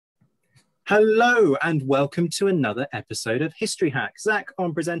Hello and welcome to another episode of History Hack. Zach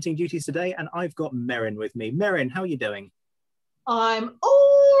on presenting duties today, and I've got Merrin with me. Merrin, how are you doing? I'm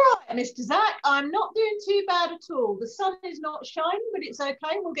all right, Mr. Zach. I'm not doing too bad at all. The sun is not shining, but it's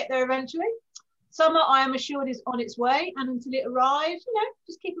okay. We'll get there eventually. Summer, I am assured, is on its way, and until it arrives,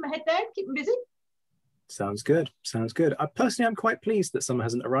 just keeping my head down, keeping busy. Sounds good. Sounds good. I personally am quite pleased that summer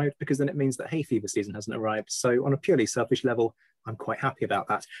hasn't arrived because then it means that hay fever season hasn't arrived. So on a purely selfish level, I'm quite happy about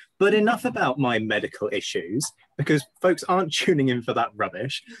that. But enough about my medical issues because folks aren't tuning in for that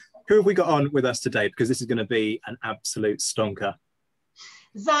rubbish. Who have we got on with us today? Because this is going to be an absolute stonker.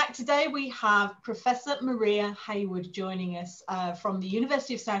 Zach, today we have Professor Maria Hayward joining us from the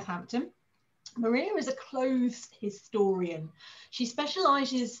University of Southampton. Maria is a clothes historian. She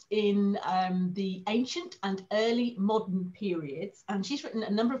specialises in the ancient and early modern periods, and she's written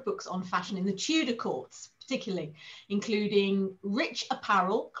a number of books on fashion in the Tudor courts, particularly, including Rich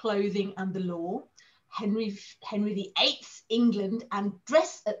Apparel, Clothing and the Law, Henry VIII's England, and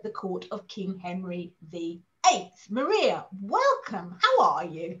Dress at the Court of King Henry VIII. Maria, welcome. How are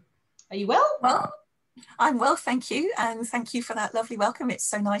you? Are you well? Well, I'm well, thank you. And thank you for that lovely welcome. It's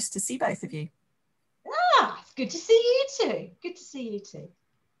so nice to see both of you. It's good to see you too. Good to see you too.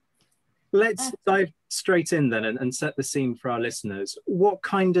 Let's dive straight in then and set the scene for our listeners. What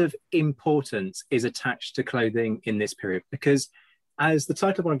kind of importance is attached to clothing in this period? Because as the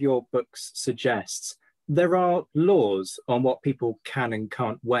title of one of your books suggests, there are laws on what people can and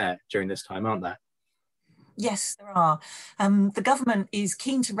can't wear during this time, aren't there? Yes, there are. The government is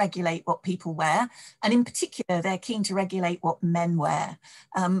keen to regulate what people wear, and in particular, they're keen to regulate what men wear.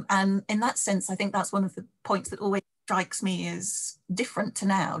 And in that sense, I think that's one of the points that always strikes me as different to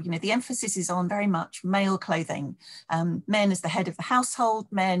now. You know, the emphasis is on very much male clothing, men as the head of the household,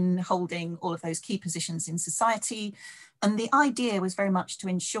 men holding all of those key positions in society. And the idea was very much to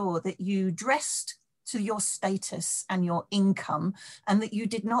ensure that you dressed to your status and your income, and that you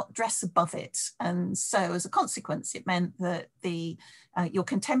did not dress above it. And so as a consequence, it meant that your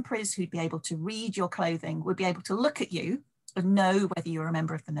contemporaries who'd be able to read your clothing would be able to look at you and know whether you're a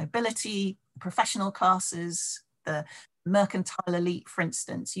member of the nobility, professional classes, the mercantile elite, for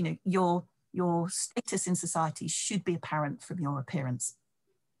instance. You know, your status in society should be apparent from your appearance.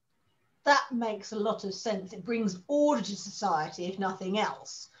 That makes a lot of sense. It brings order to society, if nothing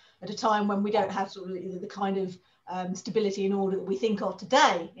else, at a time when we don't have sort of the kind of stability and order that we think of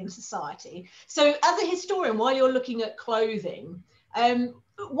today in society. So as a historian, while you're looking at clothing,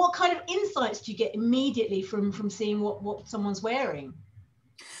 what kind of insights do you get immediately from seeing what someone's wearing?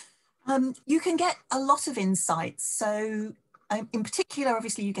 You can get a lot of insights. So in particular,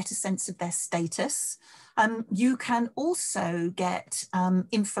 obviously, you get a sense of their status. You can also get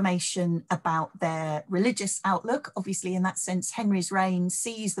information about their religious outlook. Obviously, in that sense, Henry's reign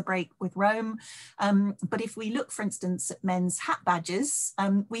sees the break with Rome. But if we look, for instance, at men's hat badges,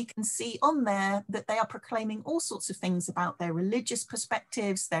 we can see on there that they are proclaiming all sorts of things about their religious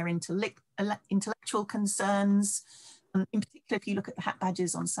perspectives, their intellectual concerns. In particular, if you look at the hat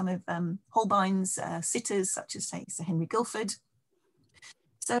badges on some of Holbein's sitters, such as, say, Sir Henry Guildford.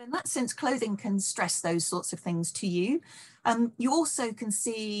 So in that sense, clothing can stress those sorts of things to you. You also can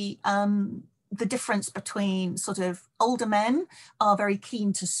see the difference between sort of older men are very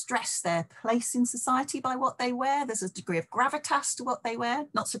keen to stress their place in society by what they wear. There's a degree of gravitas to what they wear.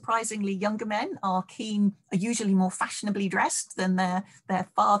 Not surprisingly, younger men are usually more fashionably dressed than their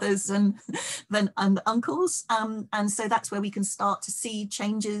fathers and uncles. And so that's where we can start to see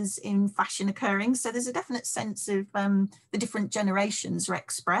changes in fashion occurring. So there's a definite sense of the different generations are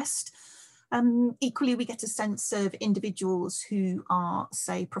expressed. Equally, we get a sense of individuals who are,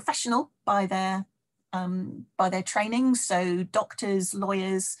 say, professional by their training. So doctors,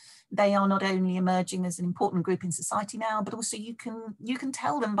 lawyers, they are not only emerging as an important group in society now, but also you can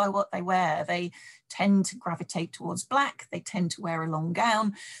tell them by what they wear. They tend to gravitate towards black. They tend to wear a long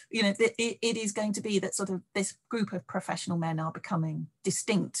gown. You know, it is going to be that sort of this group of professional men are becoming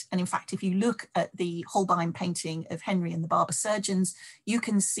distinct. And in fact, if you look at the Holbein painting of Henry and the Barber Surgeons, you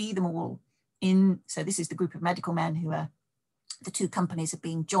can see them all so this is the group of medical men who are, the two companies are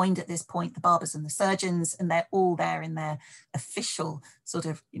being joined at this point, the barbers and the surgeons, and they're all there in their official sort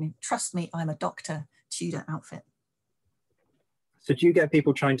of, trust me, I'm a doctor, Tudor outfit. So do you get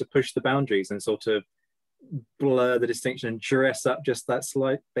people trying to push the boundaries and sort of blur the distinction and dress up just that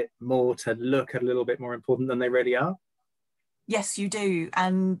slight bit more to look a little bit more important than they really are? Yes, you do.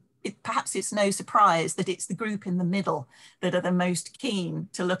 And perhaps it's no surprise that it's the group in the middle that are the most keen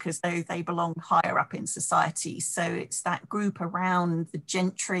to look as though they belong higher up in society. So it's that group around the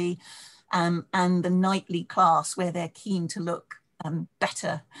gentry and the knightly class where they're keen to look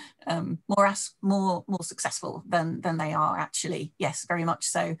better, more successful than they are actually. Yes, very much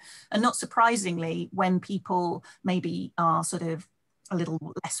so. And not surprisingly, when people maybe are sort of a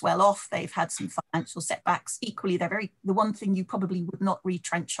little less well off, they've had some financial setbacks, equally the one thing you probably would not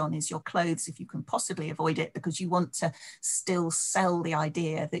retrench on is your clothes if you can possibly avoid it, because you want to still sell the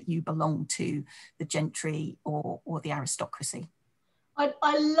idea that you belong to the gentry or the aristocracy.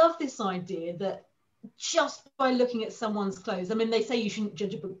 I love this idea that just by looking at someone's clothes, I mean, they say you shouldn't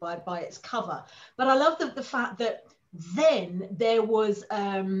judge a book by its cover, but I love the fact that then there was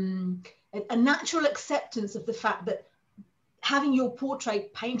a natural acceptance of the fact that having your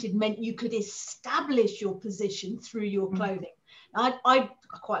portrait painted meant you could establish your position through your clothing. I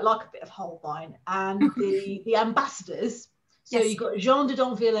quite like a bit of Holbein and the ambassadors. So yes. you've got Jean de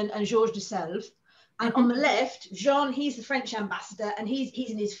Donville and Georges de Selve. And on the left, Jean, he's the French ambassador, and he's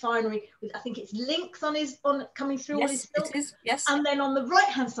in his finery with, I think it's links on coming through all his silk. It is. Yes. And then on the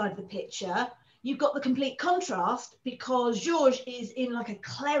right-hand side of the picture, you've got the complete contrast, because Georges is in like a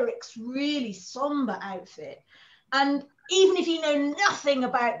cleric's really somber outfit. And even if you know nothing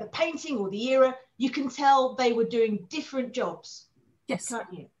about the painting or the era, you can tell they were doing different jobs. Yes. Can't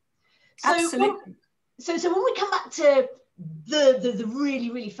you? So absolutely. So when we come back to the really,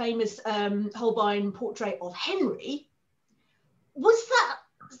 really famous Holbein portrait of Henry, was that,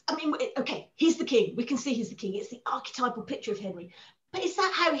 I mean, okay, he's the king. We can see he's the king. It's the archetypal picture of Henry. But is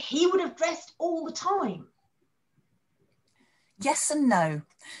that how he would have dressed all the time? Yes and no.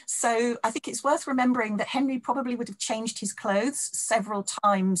 So I think it's worth remembering that Henry probably would have changed his clothes several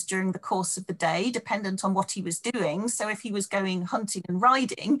times during the course of the day, dependent on what he was doing. So if he was going hunting and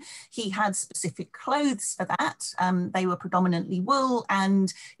riding, he had specific clothes for that. They were predominantly wool,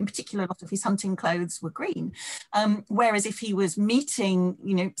 and in particular, a lot of his hunting clothes were green. Whereas if he was meeting,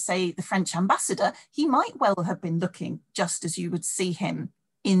 you know, say the French ambassador, he might well have been looking just as you would see him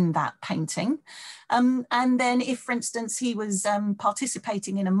in that painting. And then if, for instance, he was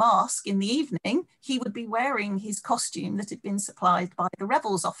participating in a masque in the evening, he would be wearing his costume that had been supplied by the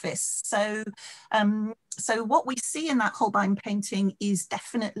Revels office. So, so what we see in that Holbein painting is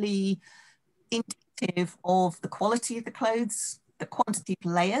definitely indicative of the quality of the clothes, the quantity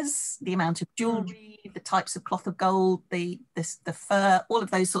of layers, the amount of jewelry, the types of cloth of gold, the fur, all of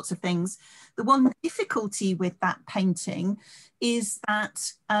those sorts of things. The one difficulty with that painting is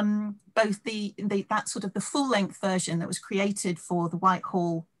that both that sort of the full-length version that was created for the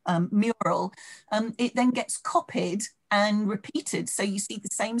Whitehall mural, it then gets copied and repeated. So you see the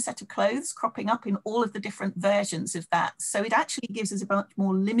same set of clothes cropping up in all of the different versions of that. So it actually gives us a much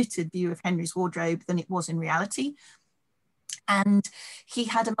more limited view of Henry's wardrobe than it was in reality. And he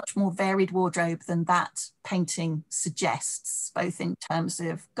had a much more varied wardrobe than that painting suggests, both in terms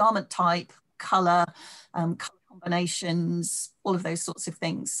of garment type, colour, colour combinations, all of those sorts of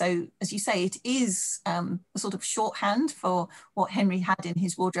things. So as you say, it is a sort of shorthand for what Henry had in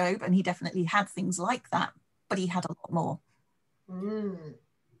his wardrobe, and he definitely had things like that, but he had a lot more.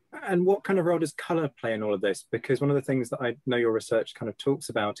 And what kind of role does colour play in all of this? Because one of the things that I know your research kind of talks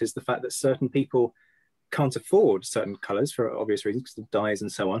about is the fact that certain people can't afford certain colours for obvious reasons, because of dyes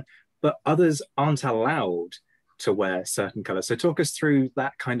and so on, but others aren't allowed to wear certain colours. So talk us through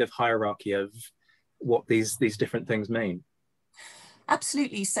that kind of hierarchy of what these different things mean.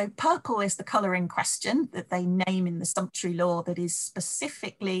 Absolutely. So purple is the colour in question that they name in the sumptuary law that is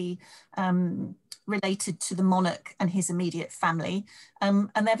specifically related to the monarch and his immediate family.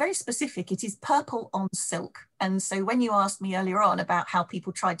 And they're very specific. It is purple on silk. And so when you asked me earlier on about how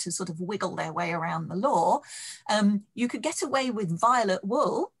people tried to sort of wiggle their way around the law, you could get away with violet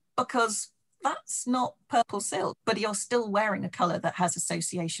wool because that's not purple silk, but you're still wearing a colour that has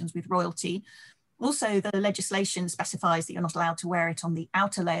associations with royalty. Also, the legislation specifies that you're not allowed to wear it on the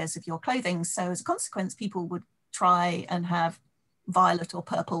outer layers of your clothing. So as a consequence, people would try and have violet or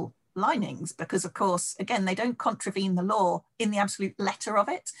purple linings because, of course, again, they don't contravene the law in the absolute letter of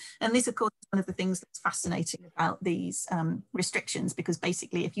it. And this, of course, is one of the things that's fascinating about these restrictions, because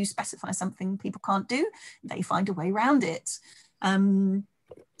basically if you specify something people can't do, they find a way around it. And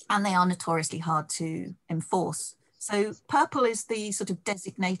they are notoriously hard to enforce. So purple is the sort of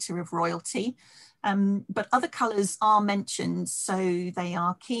designator of royalty. But other colours are mentioned, so they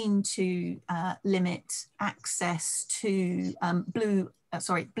are keen to limit access to blue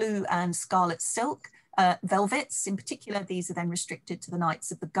and scarlet silk, velvets in particular. These are then restricted to the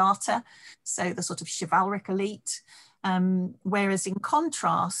Knights of the Garter, so the sort of chivalric elite. Whereas in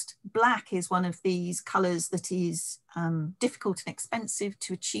contrast, black is one of these colours that is difficult and expensive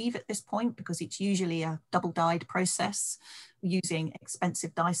to achieve at this point because it's usually a double dyed process using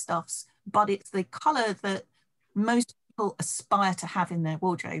expensive dye stuffs, but it's the colour that most people aspire to have in their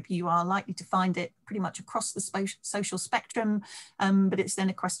wardrobe. You are likely to find it pretty much across the social spectrum, but it's then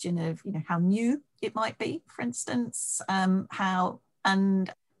a question of, you know, how new it might be, for instance,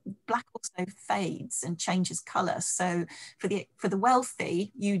 and black also fades and changes colour. So for the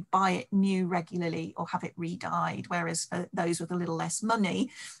wealthy, you'd buy it new regularly or have it re-dyed, whereas for those with a little less money,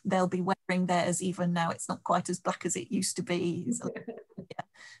 they'll be wearing theirs even now it's not quite as black as it used to be. Yeah.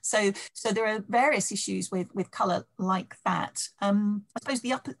 So there are various issues with colour like that. I suppose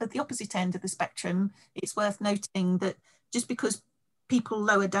at the opposite end of the spectrum, it's worth noting that just because people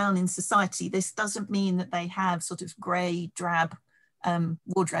lower down in society, this doesn't mean that they have sort of grey, drab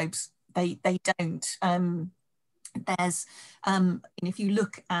wardrobes. They don't. There's if you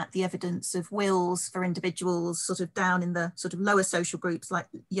look at the evidence of wills for individuals sort of down in the sort of lower social groups like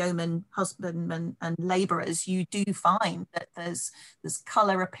yeomen, husbandmen and labourers, you do find that there's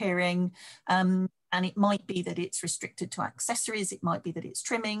colour appearing, and it might be that it's restricted to accessories, it might be that it's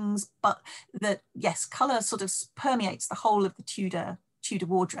trimmings, but that yes, colour sort of permeates the whole of the Tudor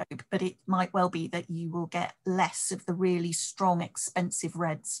wardrobe, but it might well be that you will get less of the really strong, expensive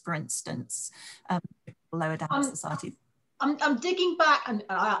reds, for instance, lower down in society. I'm digging back, and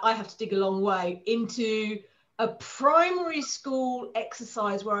I have to dig a long way, into a primary school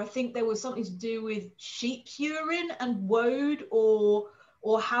exercise where I think there was something to do with sheep's urine and woad, or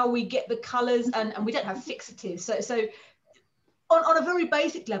how we get the colours, and we don't have fixatives. So on a very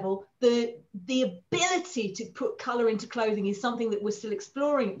basic level, the ability to put colour into clothing is something that we're still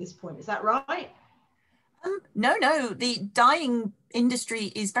exploring at this point. Is that right? No, the dyeing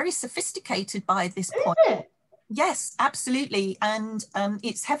industry is very sophisticated by this point. Is it? Yes, absolutely, and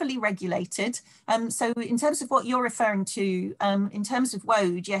it's heavily regulated. So in terms of what you're referring to, in terms of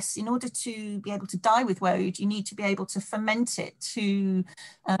woad, yes, in order to be able to dye with woad, you need to be able to ferment it to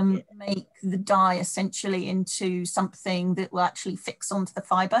make the dye essentially into something that will actually fix onto the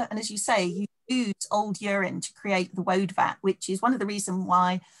fibre. And as you say, you use old urine to create the woad vat, which is one of the reasons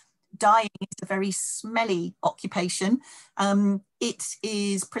why dyeing is a very smelly occupation. It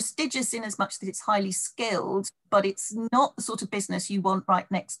is prestigious in as much that it's highly skilled, but it's not the sort of business you want right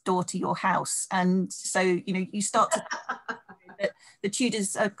next door to your house. And so, you know, you start to that the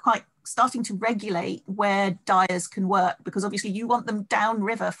Tudors are quite starting to regulate where dyers can work, because obviously you want them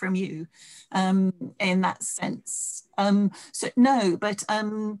downriver from you, in that sense. So no, but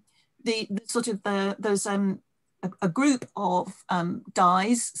the sort of there's a group of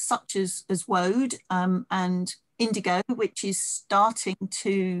dyes such as woad and indigo, which is starting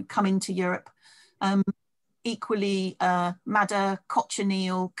to come into Europe. Equally, madder,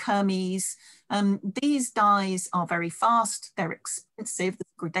 cochineal, kermes. These dyes are very fast, they're expensive,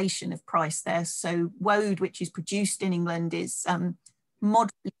 there's gradation of price there. So woad, which is produced in England, is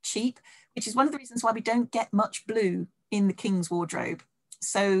moderately cheap, which is one of the reasons why we don't get much blue in the King's wardrobe.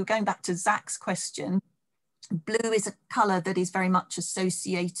 So going back to Zach's question, blue is a colour that is very much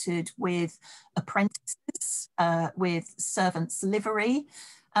associated with apprentices, with servants' livery.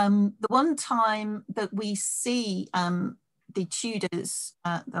 The one time that we see the Tudors,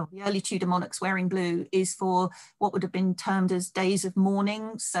 the early Tudor monarchs wearing blue is for what would have been termed as days of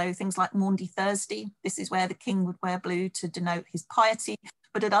mourning. So things like Maundy Thursday. This is where the king would wear blue to denote his piety.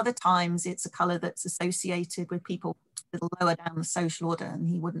 But at other times, it's a colour that's associated with people a little lower down the social order, and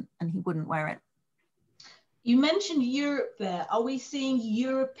he wouldn't wear it. You mentioned Europe there. Are we seeing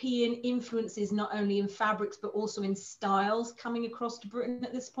European influences not only in fabrics but also in styles coming across to Britain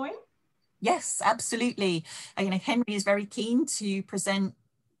at this point? Yes, absolutely. You know, Henry is very keen to present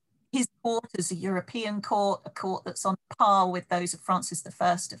his court as a European court, a court that's on par with those of Francis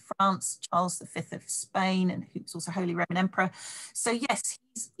I of France, Charles V of Spain, and who's also Holy Roman Emperor. So yes,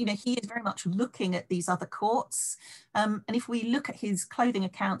 he is very much looking at these other courts. And if we look at his clothing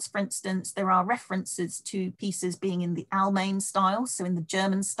accounts, for instance, there are references to pieces being in the Almain style, so in the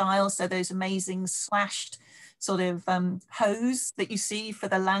German style, so those amazing slashed sort of hose that you see for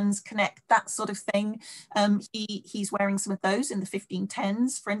the Landsknecht, that sort of thing. He's wearing some of those in the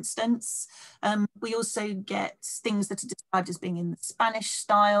 1510s, for instance. We also get things that are described as being in the Spanish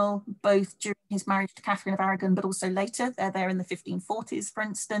style, both during his marriage to Catherine of Aragon, but also later. They're there in the 1540s, for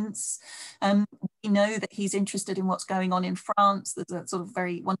instance. We know that he's interested in what's going on in France. There's a sort of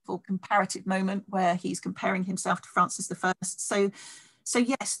very wonderful comparative moment where he's comparing himself to Francis I. So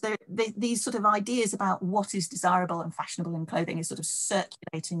yes, these sort of ideas about what is desirable and fashionable in clothing is sort of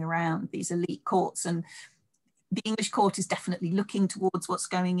circulating around these elite courts, and the English court is definitely looking towards what's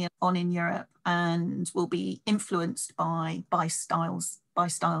going on in Europe and will be influenced by styles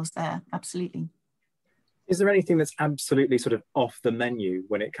there, absolutely. Is there anything that's absolutely sort of off the menu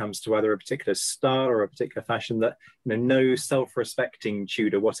when it comes to either a particular style or a particular fashion that, you know, no self-respecting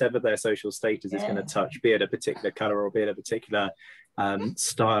Tudor, whatever their social status, is going to touch, be it a particular color or be it a particular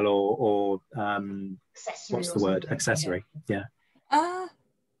style or what's the word? Accessory. Yeah.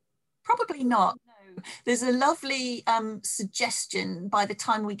 Probably not. No. There's a lovely suggestion by the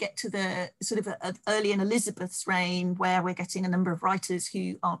time we get to the sort of early in Elizabeth's reign, where we're getting a number of writers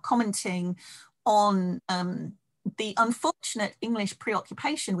who are commenting on the unfortunate English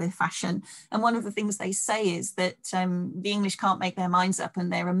preoccupation with fashion. And one of the things they say is that the English can't make their minds up,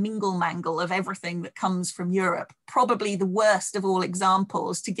 and they're a mingle-mangle of everything that comes from Europe. Probably the worst of all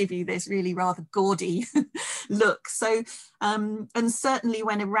examples to give you this really rather gaudy look. So, and certainly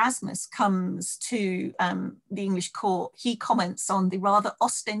when Erasmus comes to the English court, he comments on the rather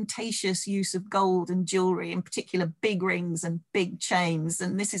ostentatious use of gold and jewelry, in particular big rings and big chains.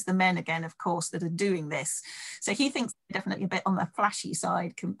 And this is the men again, of course, that are doing this. So he thinks definitely a bit on the flashy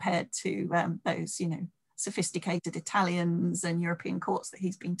side compared to those, you know, sophisticated Italians and European courts that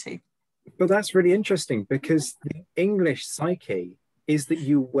he's been to. But that's really interesting, because the English psyche is that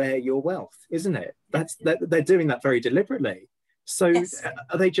you wear your wealth, isn't it? They're doing that very deliberately. So yes.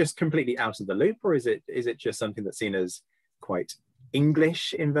 Are they just completely out of the loop, or is it just something that's seen as quite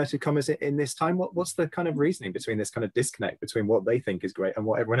English, inverted commas, in this time? What's the kind of reasoning between this kind of disconnect between what they think is great and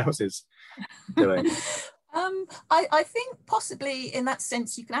what everyone else is doing? I think possibly in that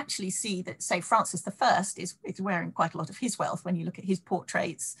sense you can actually see that, say, Francis I is wearing quite a lot of his wealth when you look at his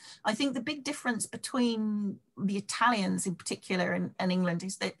portraits. I think the big difference between the Italians in particular and England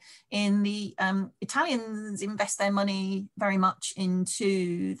is that in the Italians invest their money very much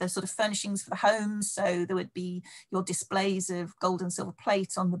into the sort of furnishings for the home. So there would be your displays of gold and silver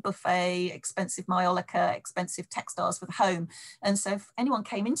plate on the buffet, expensive maiolica, expensive textiles for the home. And so if anyone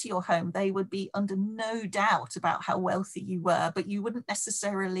came into your home, they would be under no doubt about how wealthy you were, but you wouldn't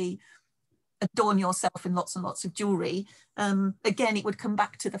necessarily adorn yourself in lots and lots of jewelry. Again, it would come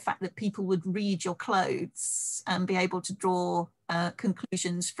back to the fact that people would read your clothes and be able to draw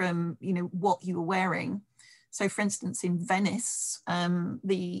conclusions from, you know, what you were wearing. So for instance, in Venice,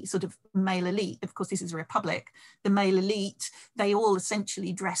 the sort of male elite, of course, this is a republic, the male elite, they all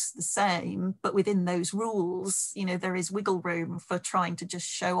essentially dress the same, but within those rules, you know, there is wiggle room for trying to just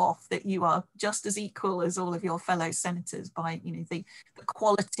show off that you are just as equal as all of your fellow senators by, you know, the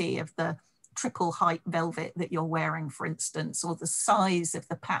quality of the triple height velvet that you're wearing, for instance, or the size of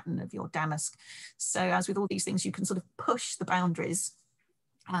the pattern of your damask. So as with all these things, you can sort of push the boundaries.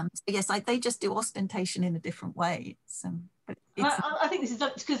 So yes, they just do ostentation in a different way. I think this is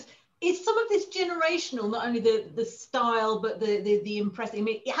because it's some of this generational, not only the style, but the impressive. I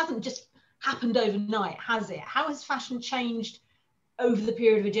mean, it hasn't just happened overnight, has it? How has fashion changed over the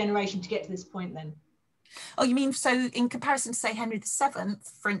period of a generation to get to this point then? Oh, you mean so in comparison to, say, Henry VII,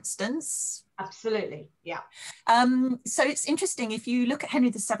 for instance? Absolutely, yeah. So it's interesting, if you look at Henry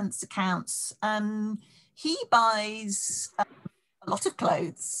VII's accounts, he buys a lot of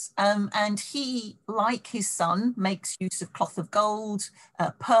clothes, and he, like his son, makes use of cloth of gold,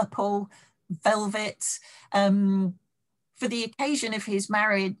 purple, velvet. For the occasion of his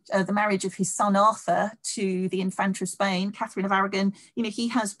marriage, the marriage of his son Arthur to the Infanta of Spain, Catherine of Aragon, you know, he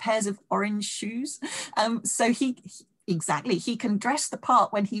has pairs of orange shoes. So he can dress the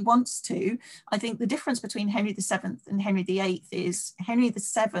part when he wants to. I think the difference between Henry VII and Henry VIII is Henry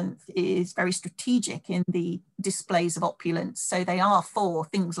VII is very strategic in the displays of opulence. So they are for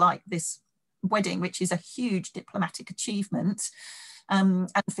things like this wedding, which is a huge diplomatic achievement, and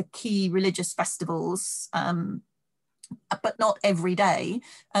for key religious festivals, but not every day.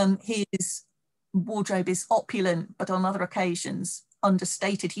 His wardrobe is opulent, but on other occasions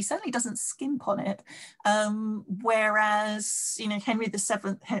understated. He certainly doesn't skimp on it. Whereas, you know, Henry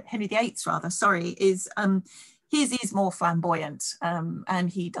VIII rather, is his is more flamboyant, and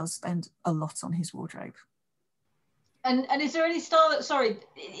he does spend a lot on his wardrobe. And is there any style that,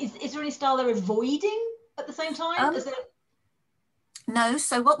 is there any style they're avoiding at the same time? No,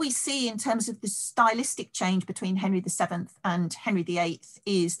 so what we see in terms of the stylistic change between Henry VII and Henry VIII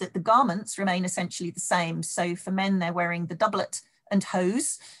is that the garments remain essentially the same. So for men, they're wearing the doublet and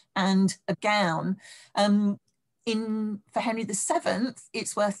hose and a gown. For Henry VII,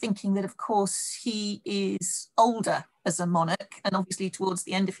 it's worth thinking that, of course, he is older as a monarch, and obviously towards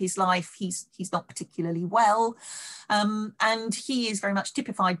the end of his life, he's not particularly well. And he is very much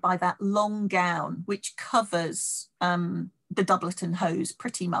typified by that long gown, which covers the doublet and hose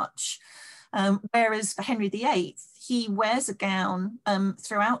pretty much. Whereas for Henry VIII, he wears a gown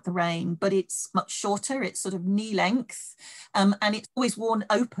throughout the reign, but it's much shorter, it's sort of knee length, and it's always worn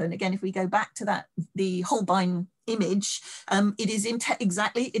open. Again, if we go back to that, the Holbein image, it is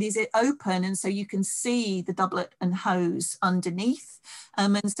it is open, and so you can see the doublet and hose underneath,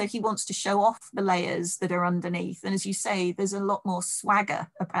 and so he wants to show off the layers that are underneath. And as you say, there's a lot more swagger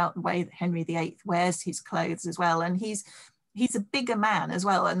about the way that Henry VIII wears his clothes as well, and he's a bigger man as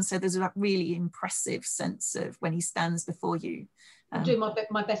well, and so there's a really impressive sense of when he stands before you. I'm doing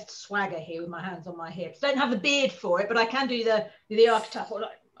my best swagger here with my hands on my hips. Don't have the beard for it, but I can do the archetypal.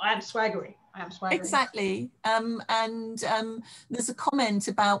 I am swaggering. Exactly. There's a comment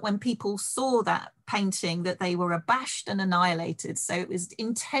about when people saw that painting that they were abashed and annihilated. So it was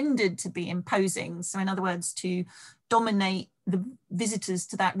intended to be imposing. So in other words, to dominate the visitors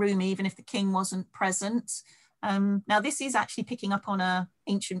to that room, even if the king wasn't present. Now, this is actually picking up on an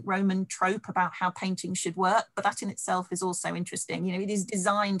ancient Roman trope about how painting should work, but that in itself is also interesting. You know, it is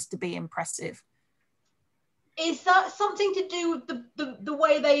designed to be impressive. Is that something to do with the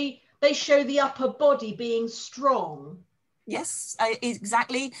way they show the upper body being strong? Yes,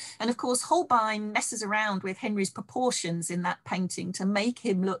 exactly. And of course, Holbein messes around with Henry's proportions in that painting to make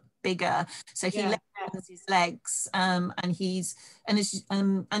him look bigger. So he lengthens his legs, and the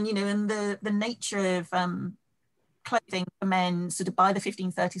nature of clothing for men sort of by the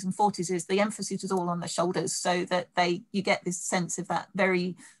 1530s and 40s is the emphasis is all on the shoulders, so that you get this sense of that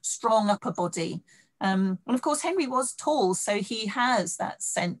very strong upper body. And of course, Henry was tall, so he has that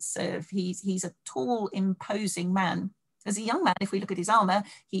sense of he's a tall, imposing man. As a young man, if we look at his armour,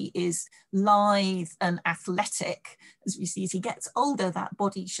 he is lithe and athletic. As we see, as he gets older, that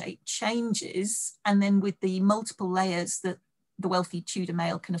body shape changes. And then with the multiple layers that the wealthy Tudor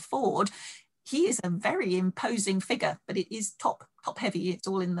male can afford, he is a very imposing figure, but it is top heavy. It's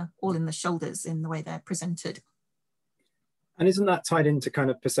all in the shoulders in the way they're presented. And isn't that tied into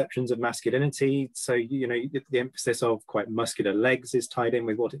kind of perceptions of masculinity? So, you know, the emphasis of quite muscular legs is tied in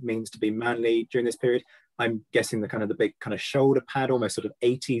with what it means to be manly during this period. I'm guessing the big kind of shoulder pad, almost sort of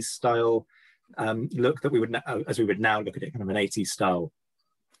 80s style look that we would, as we would now look at it, kind of an 80s style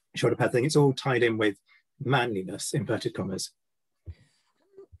shoulder pad thing. It's all tied in with manliness, inverted commas.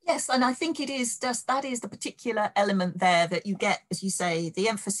 Yes, and I think it is just, that is the particular element there that you get, as you say, the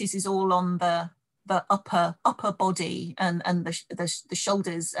emphasis is all on the upper body and the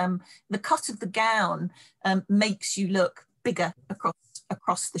shoulders. The cut of the gown makes you look bigger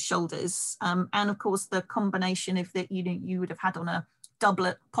across the shoulders, and of course the combination of that, you would have had on a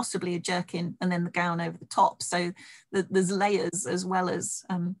doublet, possibly a jerkin, and then the gown over the top. So there's layers as well as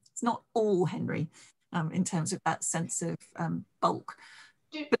it's not all Henry in terms of that sense of bulk.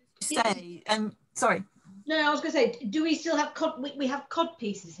 Sorry. No, I was going to say, do we still have we have cod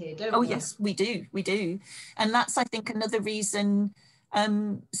pieces here, don't we? Oh yes, we do, and that's, I think, another reason.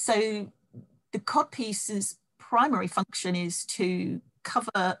 So the cod piece's primary function is to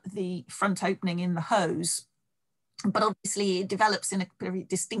cover the front opening in the hose, but obviously it develops in a very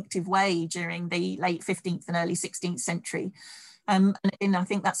distinctive way during the late 15th and early 16th century. And I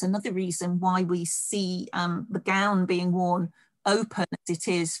think that's another reason why we see the gown being worn open as it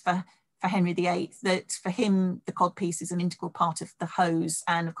is for Henry VIII, that for him the codpiece is an integral part of the hose,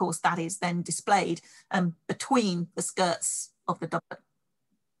 and of course that is then displayed between the skirts of the doublet.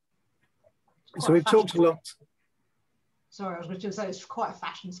 So we've talked a lot. Sorry, I was going to say it's quite a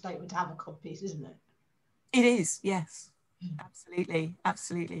fashion statement to have a codpiece, isn't it? It is, yes, absolutely.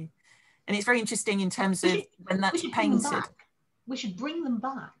 And it's very interesting in terms of when that's painted. We should bring them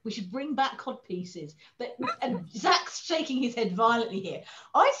back. We should bring back codpieces. And Zach's shaking his head violently here.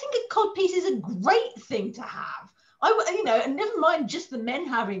 I think a codpiece is a great thing to have. And never mind just the men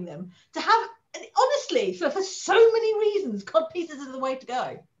having them. To have, honestly, for so many reasons, codpieces are the way to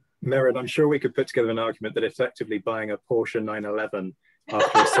go. Merritt, I'm sure we could put together an argument that effectively buying a Porsche 911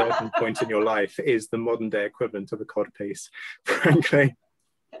 after a certain point in your life is the modern day equivalent of a codpiece, frankly.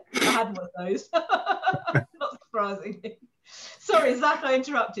 I had one of those. Not surprisingly. Sorry, Zach, I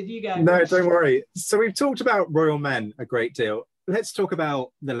interrupted. You go. No, don't worry. So we've talked about royal men a great deal. Let's talk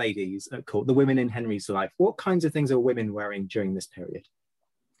about the ladies at court, the women in Henry's life. What kinds of things are women wearing during this period?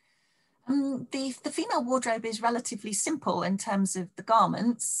 The female wardrobe is relatively simple in terms of the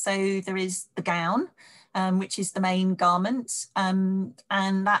garments. So there is the gown, which is the main garment, and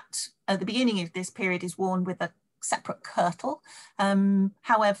that at the beginning of this period is worn with a separate kirtle.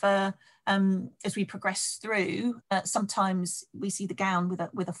 However, as we progress through, sometimes we see the gown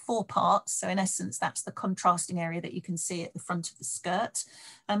with a forepart. So in essence, that's the contrasting area that you can see at the front of the skirt.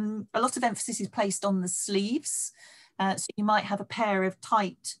 A lot of emphasis is placed on the sleeves. So you might have a pair of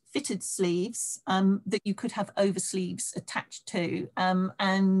tight fitted sleeves that you could have oversleeves attached to.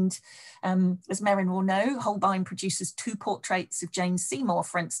 As Merrin will know, Holbein produces 2 portraits of Jane Seymour,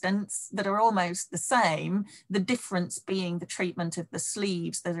 for instance, that are almost the same, the difference being the treatment of the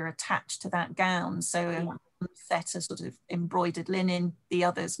sleeves that are attached to that gown. So one set a sort of embroidered linen, the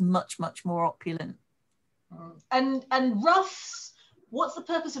others much, much more opulent. And ruffs, what's the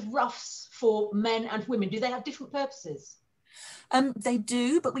purpose of ruffs for men and women? Do they have different purposes? They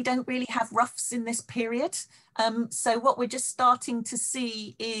do, but we don't really have ruffs in this period. So what we're just starting to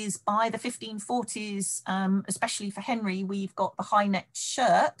see is by the 1540s, especially for Henry, we've got the high necked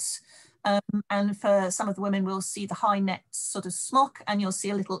shirt. And for some of the women, we'll see the high necked sort of smock, and you'll see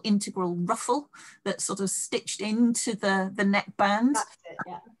a little integral ruffle that's sort of stitched into the neckband. That's it,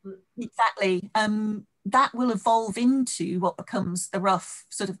 yeah. Exactly. That will evolve into what becomes the ruff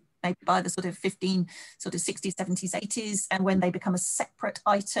sort of maybe by the sort of 60s, 70s, 80s, and when they become a separate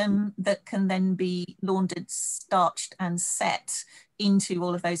item that can then be laundered, starched and set into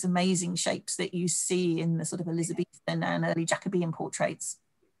all of those amazing shapes that you see in the sort of Elizabethan and early Jacobean portraits.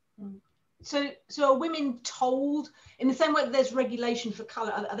 So are women told, in the same way that there's regulation for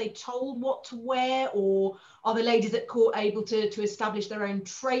colour, are they told what to wear, or are the ladies at court able to establish their own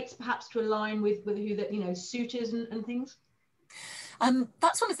traits, perhaps to align with who that, you know, suitors and things?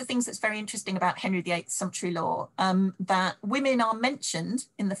 That's one of the things that's very interesting about Henry VIII's sumptuary law, that women are mentioned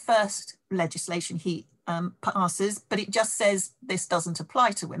in the first legislation he passes, but it just says this doesn't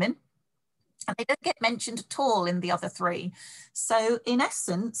apply to women. And they don't get mentioned at all in the other 3. So in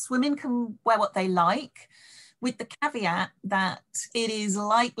essence, women can wear what they like, with the caveat that it is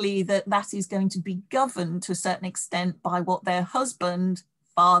likely that that is going to be governed to a certain extent by what their husband,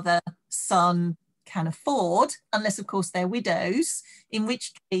 father, son can afford, unless of course they're widows, in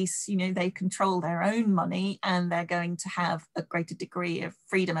which case, you know, they control their own money and they're going to have a greater degree of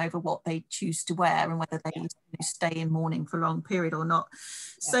freedom over what they choose to wear and whether they stay in mourning for a long period or not.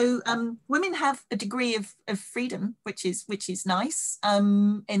 So women have a degree of freedom, which is nice.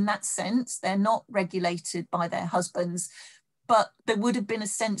 In that sense, they're not regulated by their husbands. But there would have been a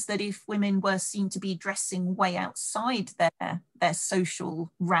sense that if women were seen to be dressing way outside their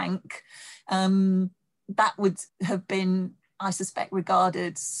social rank, that would have been, I suspect,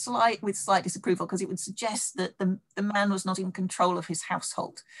 regarded with slight disapproval, because it would suggest that the man was not in control of his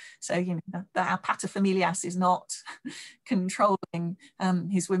household. So, you know, our paterfamilias is not controlling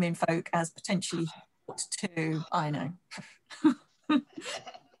his women folk as potentially he ought to. I know.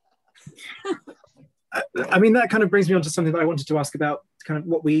 I mean, that kind of brings me on to something that I wanted to ask about, kind of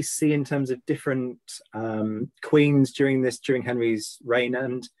what we see in terms of different queens during Henry's reign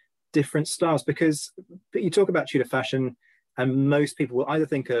and different styles, because you talk about Tudor fashion and most people will either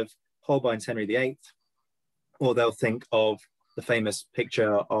think of Holbein's Henry VIII or they'll think of the famous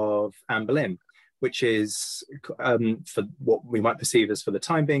picture of Anne Boleyn, which is, for what we might perceive as for the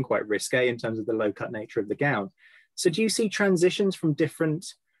time being, quite risque in terms of the low-cut nature of the gown. So do you see transitions from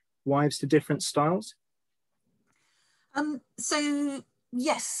different wives to different styles? So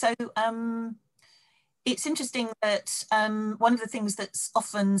yes, so it's interesting that one of the things that's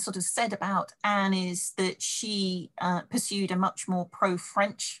often sort of said about Anne is that she pursued a much more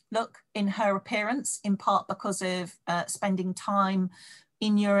pro-French look in her appearance, in part because of spending time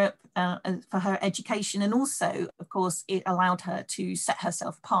in Europe for her education, and also, of course, it allowed her to set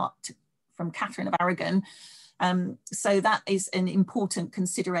herself apart from Catherine of Aragon. So that is an important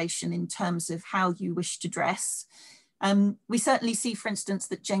consideration in terms of how you wish to dress. We certainly see, for instance,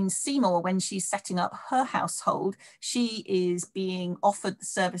 that Jane Seymour, when she's setting up her household, she is being offered the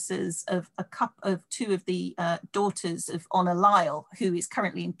services of two of the daughters of Honor Lisle, who is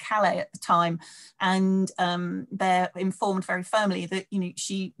currently in Calais at the time, and they're informed very firmly that, you know,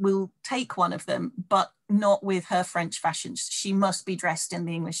 she will take one of them, but not with her French fashions. She must be dressed in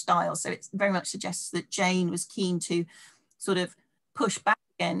the English style. So it very much suggests that Jane was keen to sort of push back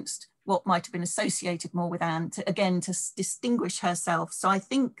against what might have been associated more with Anne, to distinguish herself. So I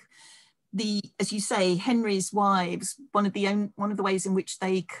think as you say, Henry's wives, one of the ways in which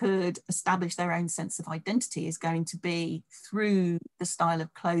they could establish their own sense of identity is going to be through the style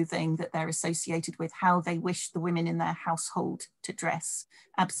of clothing that they're associated with, how they wish the women in their household to dress.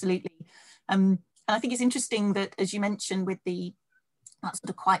 Absolutely. And I think it's interesting that, as you mentioned, with that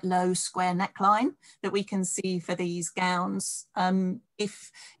sort of quite low square neckline that we can see for these gowns.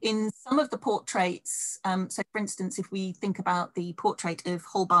 If in some of the portraits, so for instance, if we think about the portrait of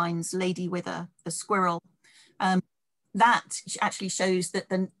Holbein's Lady with a Squirrel, that actually shows that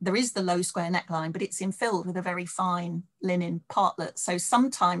there is the low square neckline, but it's infilled with a very fine linen partlet. So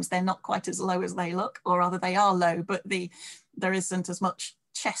sometimes they're not quite as low as they look, or rather they are low, but there isn't as much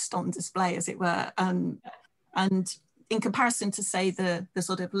chest on display, as it were. And in comparison to, say, the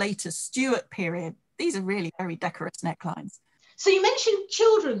sort of later Stuart period, these are really very decorous necklines. So you mentioned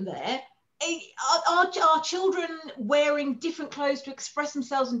children there. Are children wearing different clothes to express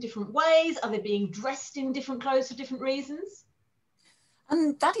themselves in different ways? Are they being dressed in different clothes for different reasons?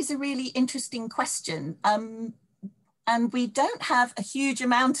 That is a really interesting question. And we don't have a huge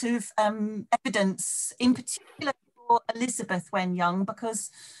amount of evidence, in particular for Elizabeth when young, because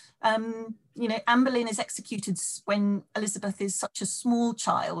you know, Anne Boleyn is executed when Elizabeth is such a small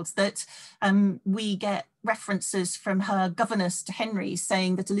child that we get references from her governess to Henry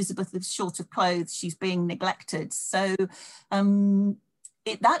saying that Elizabeth is short of clothes, she's being neglected. So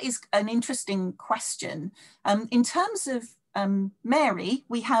that is an interesting question. In terms of Mary,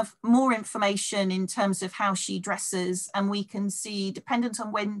 we have more information in terms of how she dresses, and we can see, dependent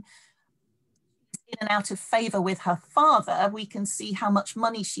on when in and out of favour with her father, we can see how much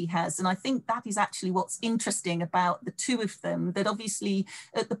money she has. And I think that is actually what's interesting about the two of them, that obviously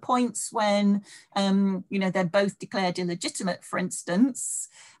at the points when, you know, they're both declared illegitimate, for instance,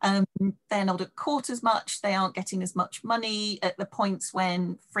 they're not at court as much, they aren't getting as much money. At the points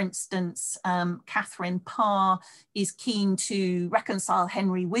when, for instance, Catherine Parr is keen to reconcile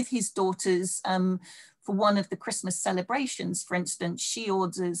Henry with his daughters, for one of the Christmas celebrations, for instance, she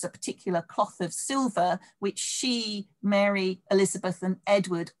orders a particular cloth of silver, which she, Mary, Elizabeth and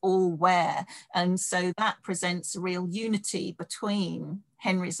Edward all wear. And so that presents a real unity between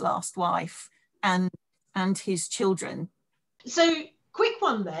Henry's last wife and his children. So quick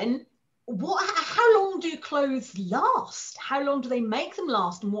one then, how long do clothes last? How long do they make them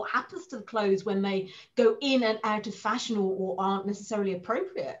last? And what happens to the clothes when they go in and out of fashion or aren't necessarily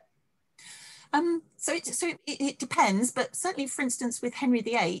appropriate? So it depends, but certainly, for instance, with Henry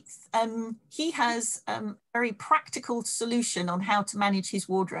VIII, he has a very practical solution on how to manage his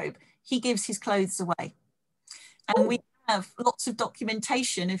wardrobe. He gives his clothes away. And we have lots of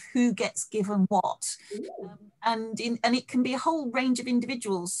documentation of who gets given what. And it can be a whole range of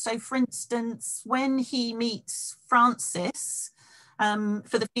individuals. So, for instance, when he meets Francis,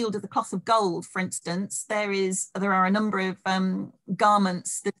 for the Field of the Cloth of Gold, for instance, there are a number of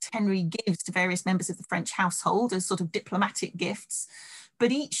garments that Henry gives to various members of the French household as sort of diplomatic gifts.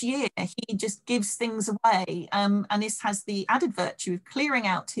 But each year he just gives things away, and this has the added virtue of clearing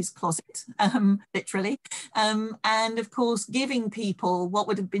out his closet, literally, and of course giving people what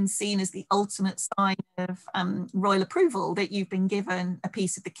would have been seen as the ultimate sign of royal approval, that you've been given a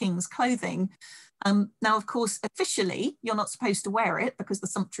piece of the king's clothing. Now, of course, officially, you're not supposed to wear it because the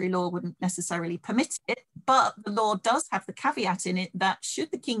sumptuary law wouldn't necessarily permit it, but the law does have the caveat in it that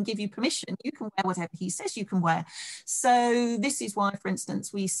should the king give you permission, you can wear whatever he says you can wear. So this is why, for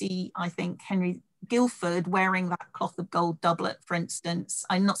instance, we see, I think, Henry Guildford wearing that cloth of gold doublet, for instance.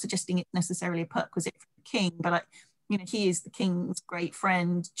 I'm not suggesting it's necessarily a perquisite for the king, but you know, he is the king's great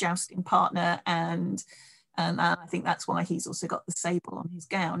friend, jousting partner, and I think that's why he's also got the sable on his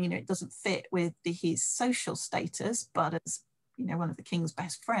gown. You know, it doesn't fit with his social status, but as, you know, one of the king's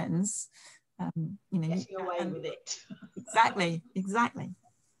best friends, you know, getting away with it. Exactly.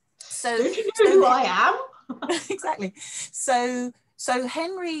 So, don't you know who I am? Exactly. So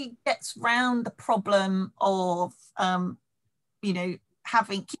Henry gets round the problem of, you know,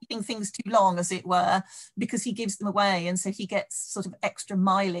 keeping things too long, as it were, because he gives them away, and so he gets sort of extra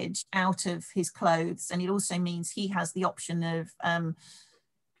mileage out of his clothes. And it also means he has the option of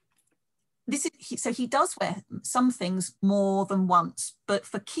so he does wear some things more than once, but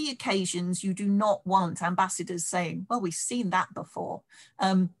for key occasions you do not want ambassadors saying, well, we've seen that before,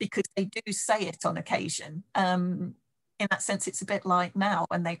 because they do say it on occasion. In that sense, it's a bit like now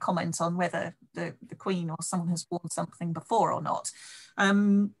when they comment on whether the Queen or someone has worn something before or not.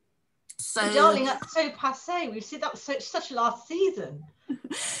 So, darling, that's so passé. We've seen that was such last season.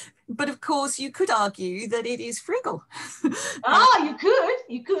 But of course, you could argue that it is frugal. You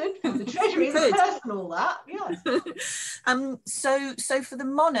could. The treasury is a purse and all that. Yeah. So for the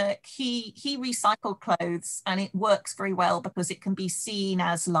monarch, he recycled clothes, and it works very well because it can be seen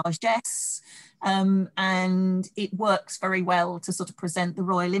as largesse, and it works very well to sort of present the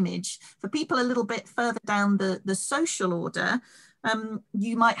royal image. For people a little bit further down the social order,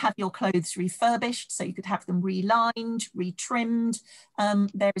 you might have your clothes refurbished, so you could have them relined, retrimmed.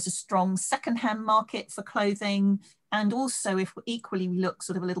 There is a strong second-hand market for clothing. And also, if equally we look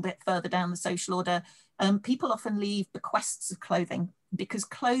sort of a little bit further down the social order, people often leave bequests of clothing because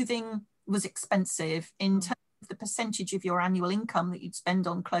clothing was expensive in terms the percentage of your annual income that you'd spend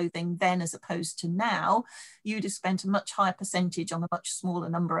on clothing then as opposed to now, you'd have spent a much higher percentage on a much smaller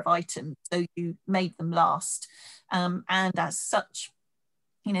number of items. So you made them last. And as such,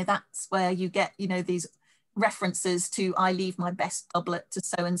 you know, that's where you get, you know, these references to, I leave my best doublet to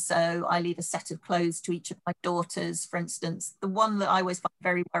so-and-so, I leave a set of clothes to each of my daughters, for instance. The one that I always find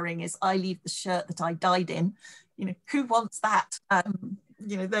very worrying is, I leave the shirt that I died in. You know, who wants that?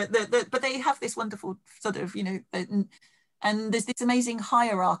 You know, but they have this wonderful sort of, you know, and there's this amazing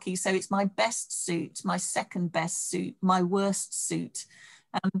hierarchy. So it's my best suit, my second best suit, my worst suit.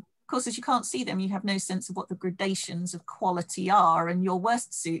 Of course, as you can't see them, you have no sense of what the gradations of quality are, and your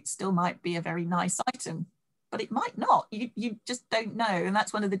worst suit still might be a very nice item, but it might not. You just don't know. And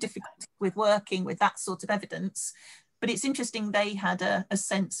that's one of the difficulties with working with that sort of evidence. But it's interesting, they had a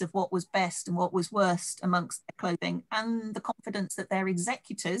sense of what was best and what was worst amongst their clothing, and the confidence that their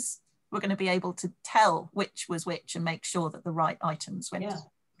executors were going to be able to tell which was which and make sure that the right items went to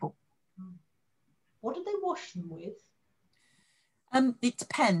people. What did they wash them with? It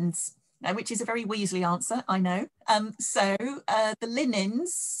depends, which is a very Weasley answer, I know. So the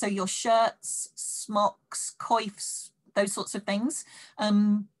linens, so your shirts, smocks, coifs, those sorts of things,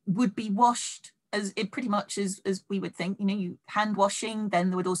 would be washed as pretty much as we would think. You know, you hand washing, then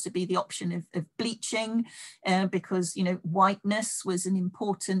there would also be the option of bleaching, because, you know, whiteness was an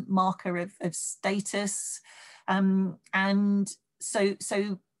important marker of status. And so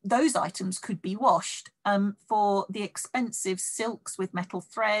those items could be washed. For the expensive silks with metal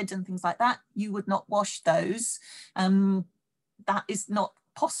thread and things like that, you would not wash those. That is not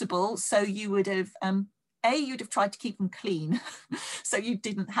possible. So you would have, you'd have tried to keep them clean, so you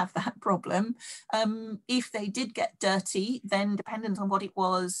didn't have that problem. If they did get dirty, then dependent on what it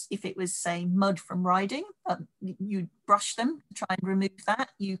was, if it was, say, mud from riding, you'd brush them to try and remove that.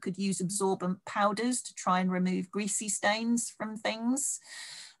 You could use absorbent powders to try and remove greasy stains from things.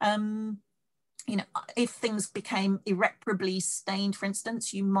 You know, if things became irreparably stained, for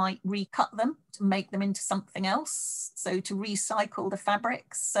instance, you might recut them to make them into something else, so to recycle the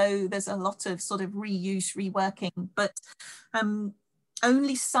fabrics. So there's a lot of sort of reuse, reworking, but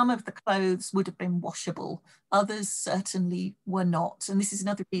only some of the clothes would have been washable. Others certainly were not. And this is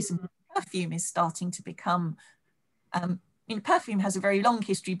another reason perfume is starting to become, you know, perfume has a very long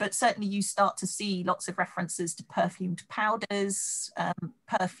history, but certainly you start to see lots of references to perfumed powders,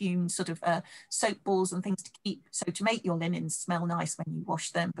 perfumed sort of soap balls and things to keep, so to make your linens smell nice when you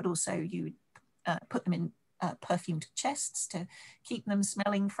wash them, but also you would put them in perfumed chests to keep them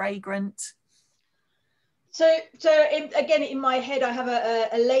smelling fragrant. So again, in my head, I have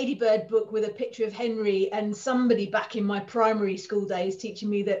a Ladybird book with a picture of Henry, and somebody back in my primary school days teaching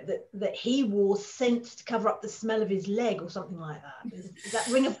me that he wore scent to cover up the smell of his leg or something like that. Does that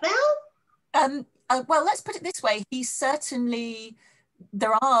ring a bell? Well, let's put it this way. He certainly,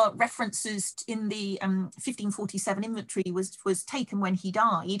 there are references in the 1547 inventory was taken when he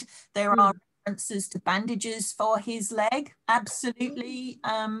died. There are references to bandages for his leg, absolutely,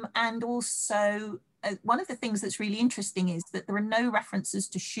 and also one of the things that's really interesting is that there are no references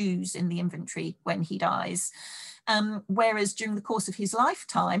to shoes in the inventory when he dies. Whereas during the course of his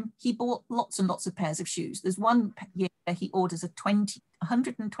lifetime, he bought lots and lots of pairs of shoes. There's one year he orders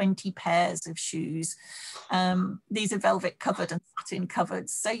 120 pairs of shoes. These are velvet covered and satin covered.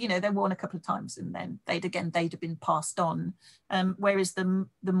 So, you know, they're worn a couple of times and then they'd have been passed on. Whereas the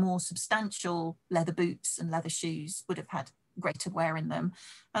more substantial leather boots and leather shoes would have had greater wear in them.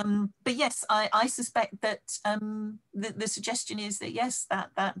 But yes, I suspect that the suggestion is that yes,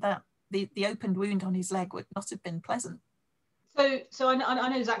 that the opened wound on his leg would not have been pleasant. So I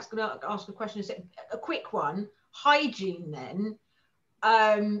know Zach's going to ask a question, a quick one. Hygiene then,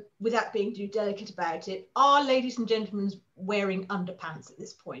 without being too delicate about it, are ladies and gentlemen wearing underpants at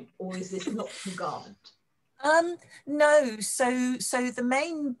this point, or is this an optional garment? No, so the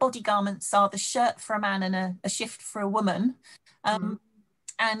main body garments are the shirt for a man and a shift for a woman. And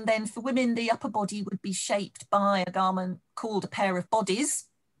then for women, the upper body would be shaped by a garment called a pair of bodies,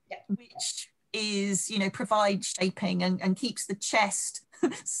 which is, you know, provides shaping and keeps the chest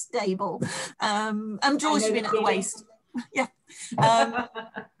stable, and draws you in at the waist. Yeah.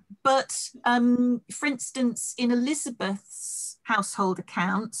 But for instance, in Elizabeth's household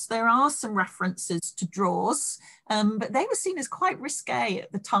accounts, there are some references to drawers, but they were seen as quite risque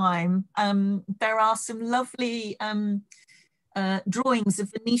at the time. There are some lovely drawings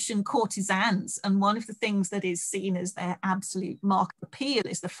of Venetian courtesans, and one of the things that is seen as their absolute mark of appeal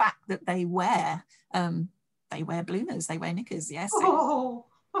is the fact that they wear bloomers, they wear knickers. Yes. Oh,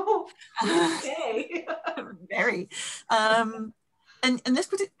 okay. Very. And this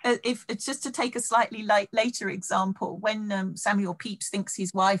if it's just to take a slightly later example, when Samuel Pepys thinks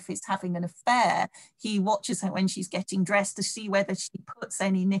his wife is having an affair, he watches her when she's getting dressed to see whether she puts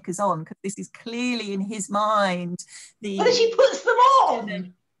any knickers on, because this is clearly in his mind whether she puts them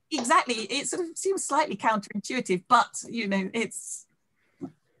on. Exactly. It sort of seems slightly counterintuitive, but you know, it's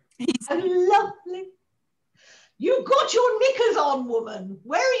lovely. You've got your knickers on, woman.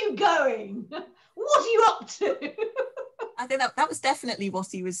 Where are you going? What are you up to? I think that was definitely what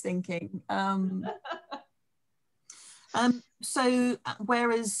he was thinking. So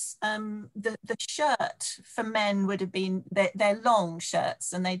whereas the shirt for men would have been they're long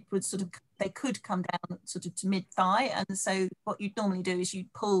shirts, and they could come down sort of to mid-thigh, and so what you'd normally do is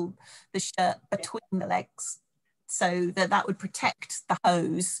you'd pull the shirt between the legs, so that would protect the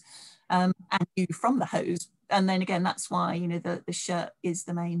hose and you from the hose. And then again, that's why, you know, the shirt is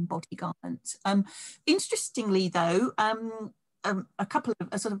the main body garment. Interestingly, though, a couple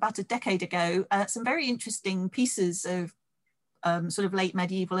of sort of about a decade ago, some very interesting pieces of sort of late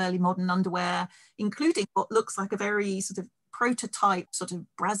medieval, early modern underwear, including what looks like a very sort of prototype sort of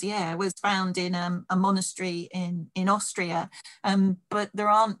brassiere, was found in a monastery in Austria. But there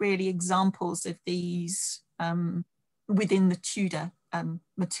aren't really examples of these within the Tudor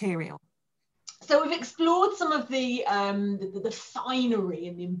material. So we've explored some of the finery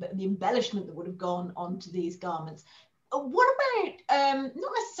and the embellishment that would have gone onto these garments. What about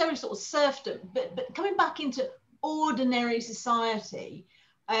not necessarily sort of serfdom, but coming back into ordinary society?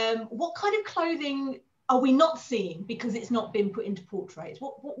 What kind of clothing are we not seeing because it's not been put into portraits?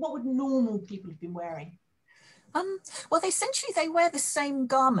 What would normal people have been wearing? Well, essentially they wear the same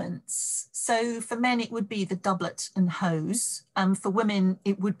garments. So for men, it would be the doublet and hose. For women,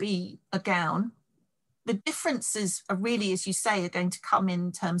 it would be a gown. The differences are really, as you say, are going to come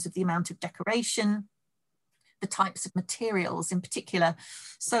in terms of the amount of decoration, the types of materials in particular.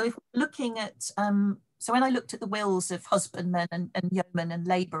 So if we're looking at, so when I looked at the wills of husbandmen and yeomen and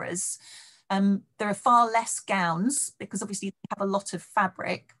labourers, there are far less gowns because obviously they have a lot of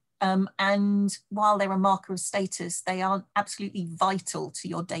fabric. And while they're a marker of status, they aren't absolutely vital to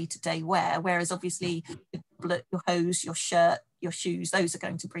your day-to-day wear. Whereas obviously your doublet, your hose, your shirt, your shoes, those are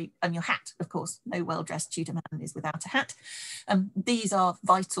going to be, and your hat, of course, no well-dressed Tudor man is without a hat. These are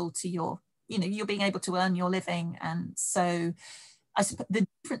vital to your, you know, you're being able to earn your living. And so I suppose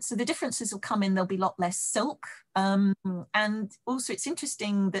the differences will come in, there'll be a lot less silk. And also it's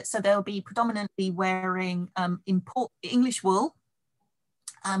interesting that, so they'll be predominantly wearing English wool,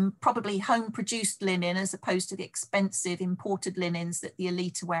 probably home produced linen as opposed to the expensive imported linens that the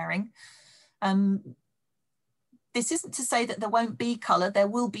elite are wearing. This isn't to say that there won't be colour, there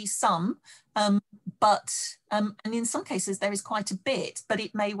will be some, but and in some cases there is quite a bit, but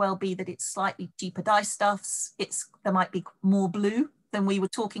it may well be that it's slightly cheaper dye stuffs. There might be more blue than we were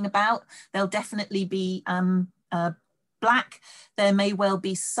talking about. There'll definitely be black. There may well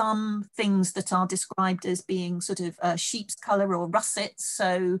be some things that are described as being sort of sheep's colour or russets,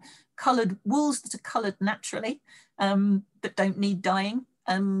 so coloured wools that are coloured naturally, that don't need dyeing.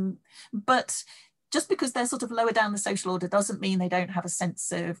 But just because they're sort of lower down the social order doesn't mean they don't have a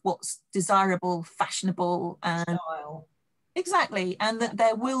sense of what's desirable, fashionable, and style. Exactly, and that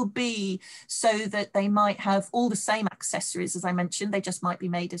there will be, so that they might have all the same accessories as I mentioned, they just might be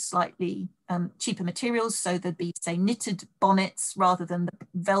made of slightly cheaper materials. So there'd be, say, knitted bonnets rather than the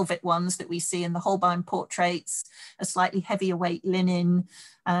velvet ones that we see in the Holbein portraits, a slightly heavier weight linen,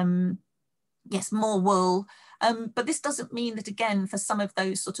 yes, more wool. But this doesn't mean that, again, for some of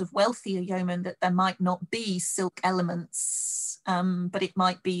those sort of wealthier yeomen, that there might not be silk elements, but it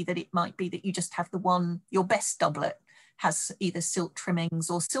might be that you just have the one, your best doublet has either silk trimmings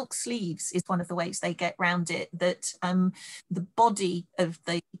or silk sleeves is one of the ways they get around it, that the body of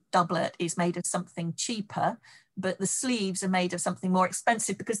the doublet is made of something cheaper, but the sleeves are made of something more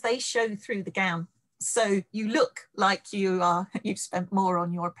expensive because they show through the gown. So you look like you've spent more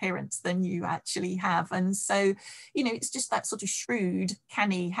on your appearance than you actually have. And so, you know, it's just that sort of shrewd,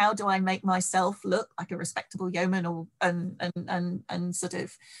 canny, how do I make myself look like a respectable yeoman or and sort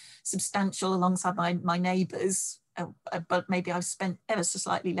of substantial alongside my neighbours, but maybe I've spent ever so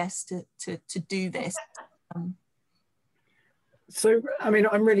slightly less to do this. So, I mean,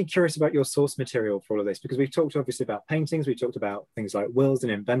 I'm really curious about your source material for all of this, because we've talked obviously about paintings, we've talked about things like wills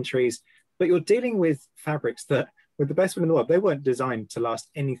and inventories, but you're dealing with fabrics that, with the best will in the world, they weren't designed to last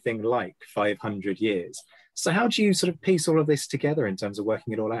anything like 500 years. So how do you sort of piece all of this together in terms of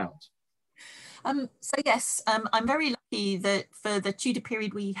working it all out? So yes, I'm very lucky that for the Tudor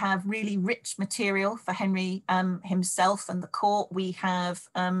period we have really rich material for Henry himself and the court. We have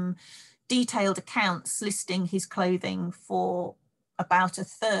detailed accounts listing his clothing for about a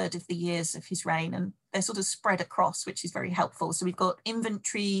third of the years of his reign, and they're sort of spread across, which is very helpful. So we've got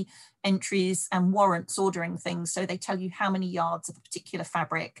inventory entries and warrants ordering things. So they tell you how many yards of a particular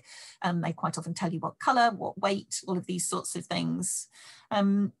fabric. They quite often tell you what colour, what weight, all of these sorts of things.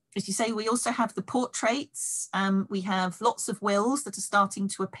 As you say, we also have the portraits. We have lots of wills that are starting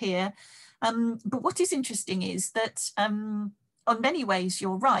to appear. But what is interesting is that on many ways,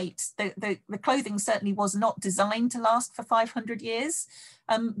 you're right. The clothing certainly was not designed to last for 500 years,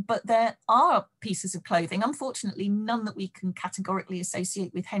 but there are pieces of clothing, unfortunately, none that we can categorically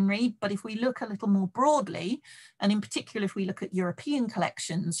associate with Henry. But if we look a little more broadly, and in particular, if we look at European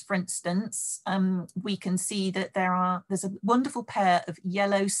collections, for instance, we can see that there's a wonderful pair of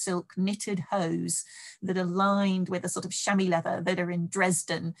yellow silk knitted hose that are lined with a sort of chamois leather that are in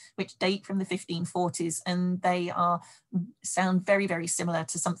Dresden, which date from the 1540s, and they sound very, very similar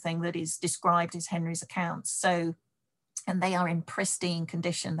to something that is described as Henry's account. So, and they are in pristine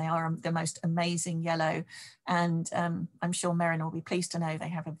condition. They are the most amazing yellow. And I'm sure Merrin will be pleased to know they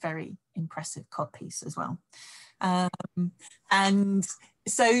have a very impressive codpiece as well. And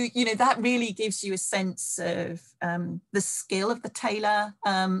so, you know, that really gives you a sense of the skill of the tailor,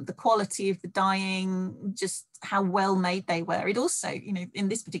 the quality of the dyeing, just how well made they were. It also, you know, in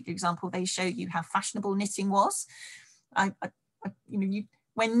this particular example, they show you how fashionable knitting was.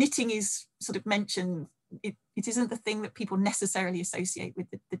 When knitting is sort of mentioned, it isn't the thing that people necessarily associate with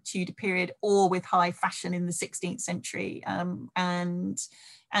the Tudor period or with high fashion in the 16th century. And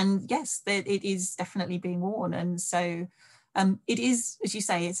yes, it is definitely being worn. And so it is, as you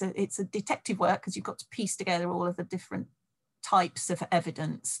say, it's a detective work, because you've got to piece together all of the different types of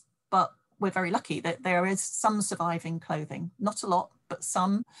evidence. But we're very lucky that there is some surviving clothing, not a lot, but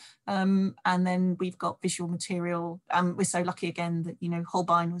some. And then we've got visual material. We're so lucky again that, you know,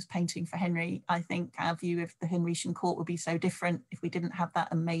 Holbein was painting for Henry. I think our view of the Henrician court would be so different if we didn't have that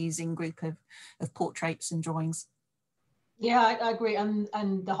amazing group of portraits and drawings. Yeah, I agree. And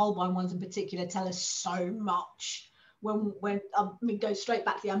the Holbein ones in particular tell us so much. When go straight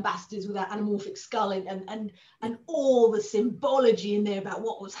back to the ambassadors with that anamorphic skull and all the symbology in there about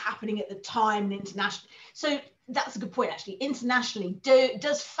what was happening at the time and internationally. So that's a good point, actually. Internationally,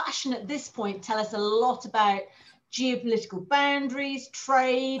 does fashion at this point tell us a lot about geopolitical boundaries,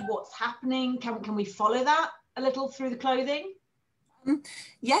 trade, what's happening? Can we follow that a little through the clothing?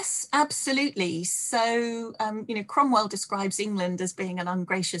 Yes, absolutely. So, you know, Cromwell describes England as being an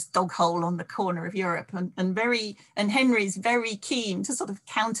ungracious dog hole on the corner of Europe, and Henry's very keen to sort of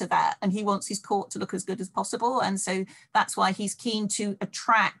counter that, and he wants his court to look as good as possible. And so that's why he's keen to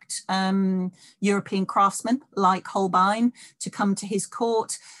attract European craftsmen like Holbein to come to his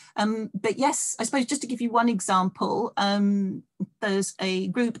court. But yes, I suppose just to give you one example, there's a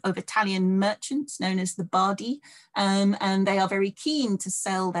group of Italian merchants known as the Bardi, and they are very keen to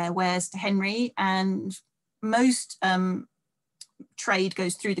sell their wares to Henry, and most trade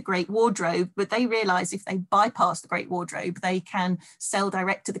goes through the Great Wardrobe, but they realize if they bypass the Great Wardrobe, they can sell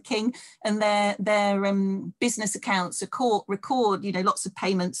direct to the king, and their business accounts record, you know, lots of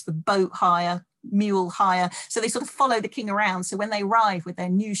payments for boat hire, mule hire. So they sort of follow the king around. So when they arrive with their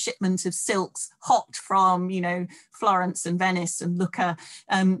new shipment of silks, hot from, you know, Florence and Venice and Lucca,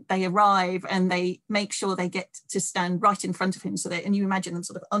 they arrive and they make sure they get to stand right in front of him. And you imagine them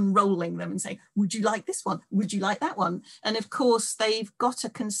sort of unrolling them and saying, would you like this one? Would you like that one? And of course, they've got a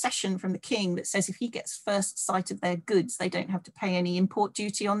concession from the king that says if he gets first sight of their goods, they don't have to pay any import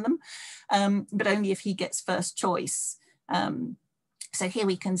duty on them, but only if he gets first choice. So here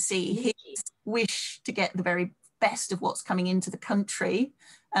we can see his wish to get the very best of what's coming into the country,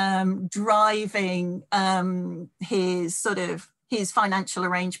 driving his financial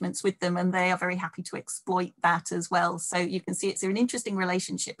arrangements with them, and they are very happy to exploit that as well. So you can see it's an interesting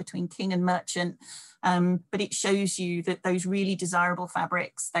relationship between king and merchant, but it shows you that those really desirable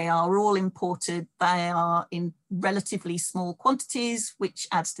fabrics, they are all imported, they are in relatively small quantities, which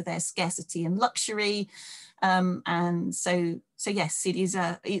adds to their scarcity and luxury. And so yes,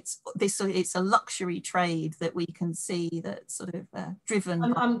 it's a luxury trade that we can see that's sort of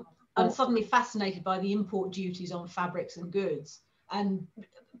driven. I'm suddenly fascinated by the import duties on fabrics and goods, and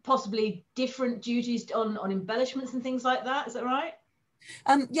possibly different duties on embellishments and things like that. Is that right?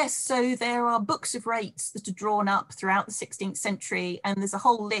 Yes, so there are books of rates that are drawn up throughout the 16th century, and there's a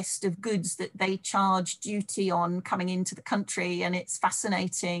whole list of goods that they charge duty on coming into the country, and it's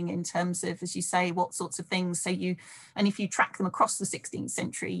fascinating in terms of, as you say, what sorts of things. And if you track them across the 16th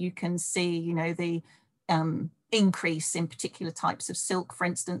century, you can see, you know, the increase in particular types of silk, for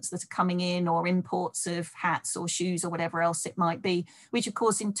instance, that are coming in, or imports of hats or shoes or whatever else it might be, which of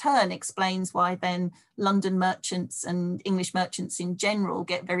course in turn explains why then London merchants and English merchants in general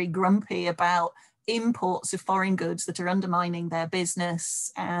get very grumpy about imports of foreign goods that are undermining their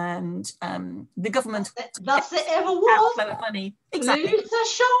business, and the government thus it ever was outflow of money. Exactly. Plus a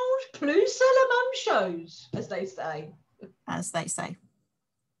shows, plus a mum shows, as they say.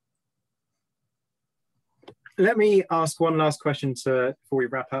 Let me ask one last question before we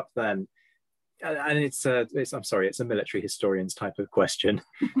wrap up then. And I'm sorry, it's a military historian's type of question.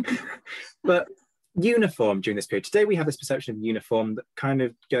 But uniform during this period. Today we have this perception of uniform that kind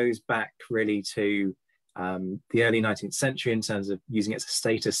of goes back really to the early 19th century in terms of using it as a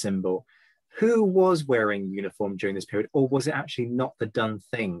status symbol. Who was wearing uniform during this period, or was it actually not the done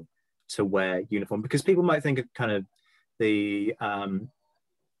thing to wear uniform? Because people might think of kind of the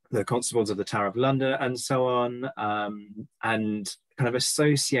constables of the Tower of London and so on, and kind of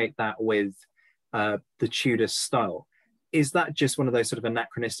associate that with the Tudor style. Is that just one of those sort of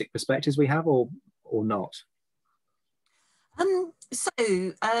anachronistic perspectives we have, or not?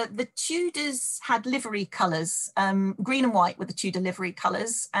 The Tudors had livery colours. Green and white were the Tudor livery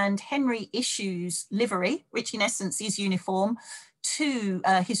colours, and Henry issues livery, which in essence is uniform, to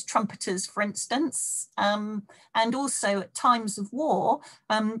his trumpeters, for instance, and also at times of war,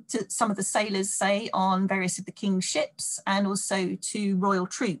 to some of the sailors, say, on various of the king's ships, and also to royal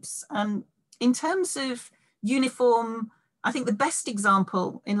troops. In terms of uniform, I think the best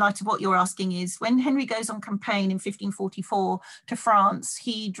example, in light of what you're asking, is when Henry goes on campaign in 1544 to France,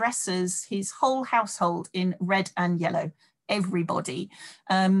 he dresses his whole household in red and yellow, everybody.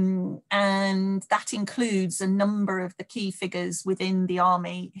 And that includes a number of the key figures within the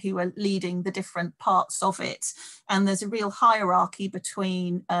army who are leading the different parts of it. And there's a real hierarchy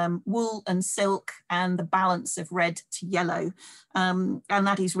between wool and silk and the balance of red to yellow. And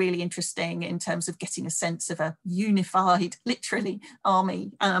that is really interesting in terms of getting a sense of a unified, literally,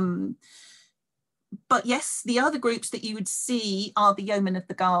 army. But yes, the other groups that you would see are the yeomen of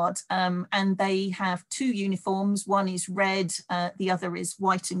the guard, and they have two uniforms. One is red, the other is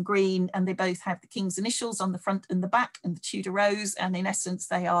white and green, and they both have the king's initials on the front and the back and the Tudor rose, and in essence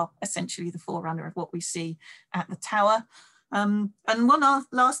they are essentially the forerunner of what we see at the Tower. And one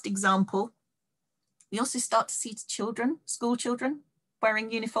last example, we also start to see children, school children,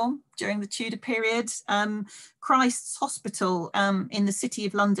 wearing uniform during the Tudor period. Christ's Hospital in the City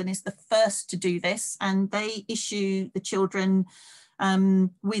of London is the first to do this, and they issue the children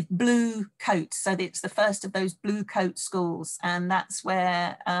with blue coats. So it's the first of those blue coat schools. And that's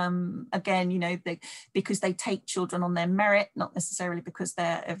where, again, you know, because they take children on their merit, not necessarily because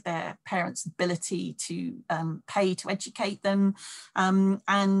of their parents' ability to pay to educate them.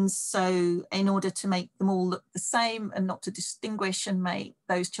 And so in order to make them all look the same and not to distinguish and make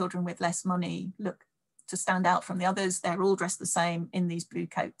those children with less money look to stand out from the others, they're all dressed the same in these blue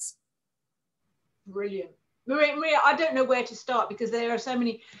coats. Brilliant. Maria, I don't know where to start because there are so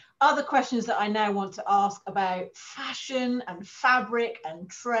many other questions that I now want to ask about fashion and fabric and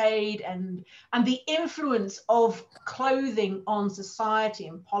trade and the influence of clothing on society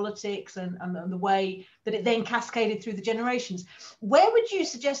and politics and the way that it then cascaded through the generations. Where would you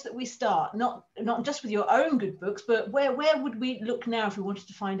suggest that we start? Not just with your own good books, but where would we look now if we wanted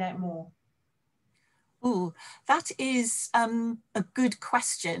to find out more? Oh, that is a good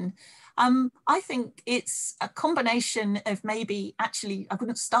question. I think it's a combination of maybe, actually, I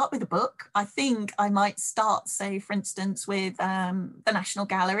wouldn't start with a book. I think I might start, say, for instance, with the National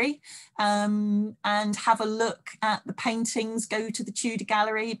Gallery and have a look at the paintings, go to the Tudor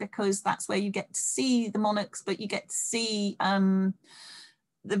Gallery, because that's where you get to see the monarchs, but you get to see the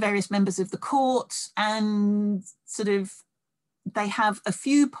various members of the court, and sort of they have a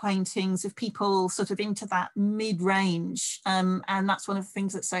few paintings of people sort of into that mid-range, and that's one of the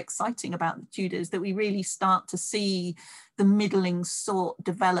things that's so exciting about the Tudors, that we really start to see the middling sort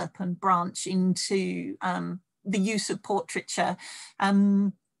develop and branch into the use of portraiture.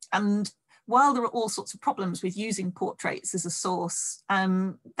 And while there are all sorts of problems with using portraits as a source,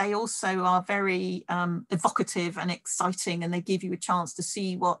 they also are very evocative and exciting, and they give you a chance to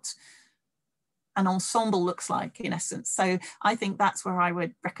see what an ensemble looks like, in essence. So I think that's where I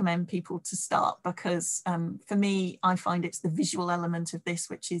would recommend people to start, because for me, I find it's the visual element of this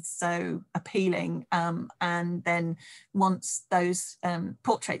which is so appealing, and then once those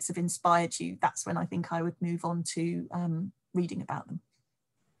portraits have inspired you, that's when I think I would move on to reading about them.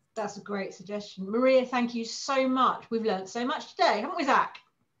 That's a great suggestion. Maria, thank you so much. We've learned so much today, haven't we, Zach?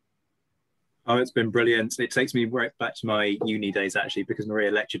 Oh, it's been brilliant. It takes me right back to my uni days, actually, because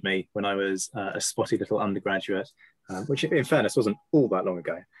Maria lectured me when I was a spotty little undergraduate, which in fairness wasn't all that long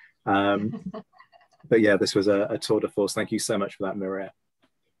ago. But yeah, this was a tour de force. Thank you so much for that, Maria.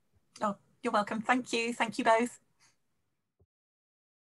 Oh, you're welcome. Thank you. Thank you both.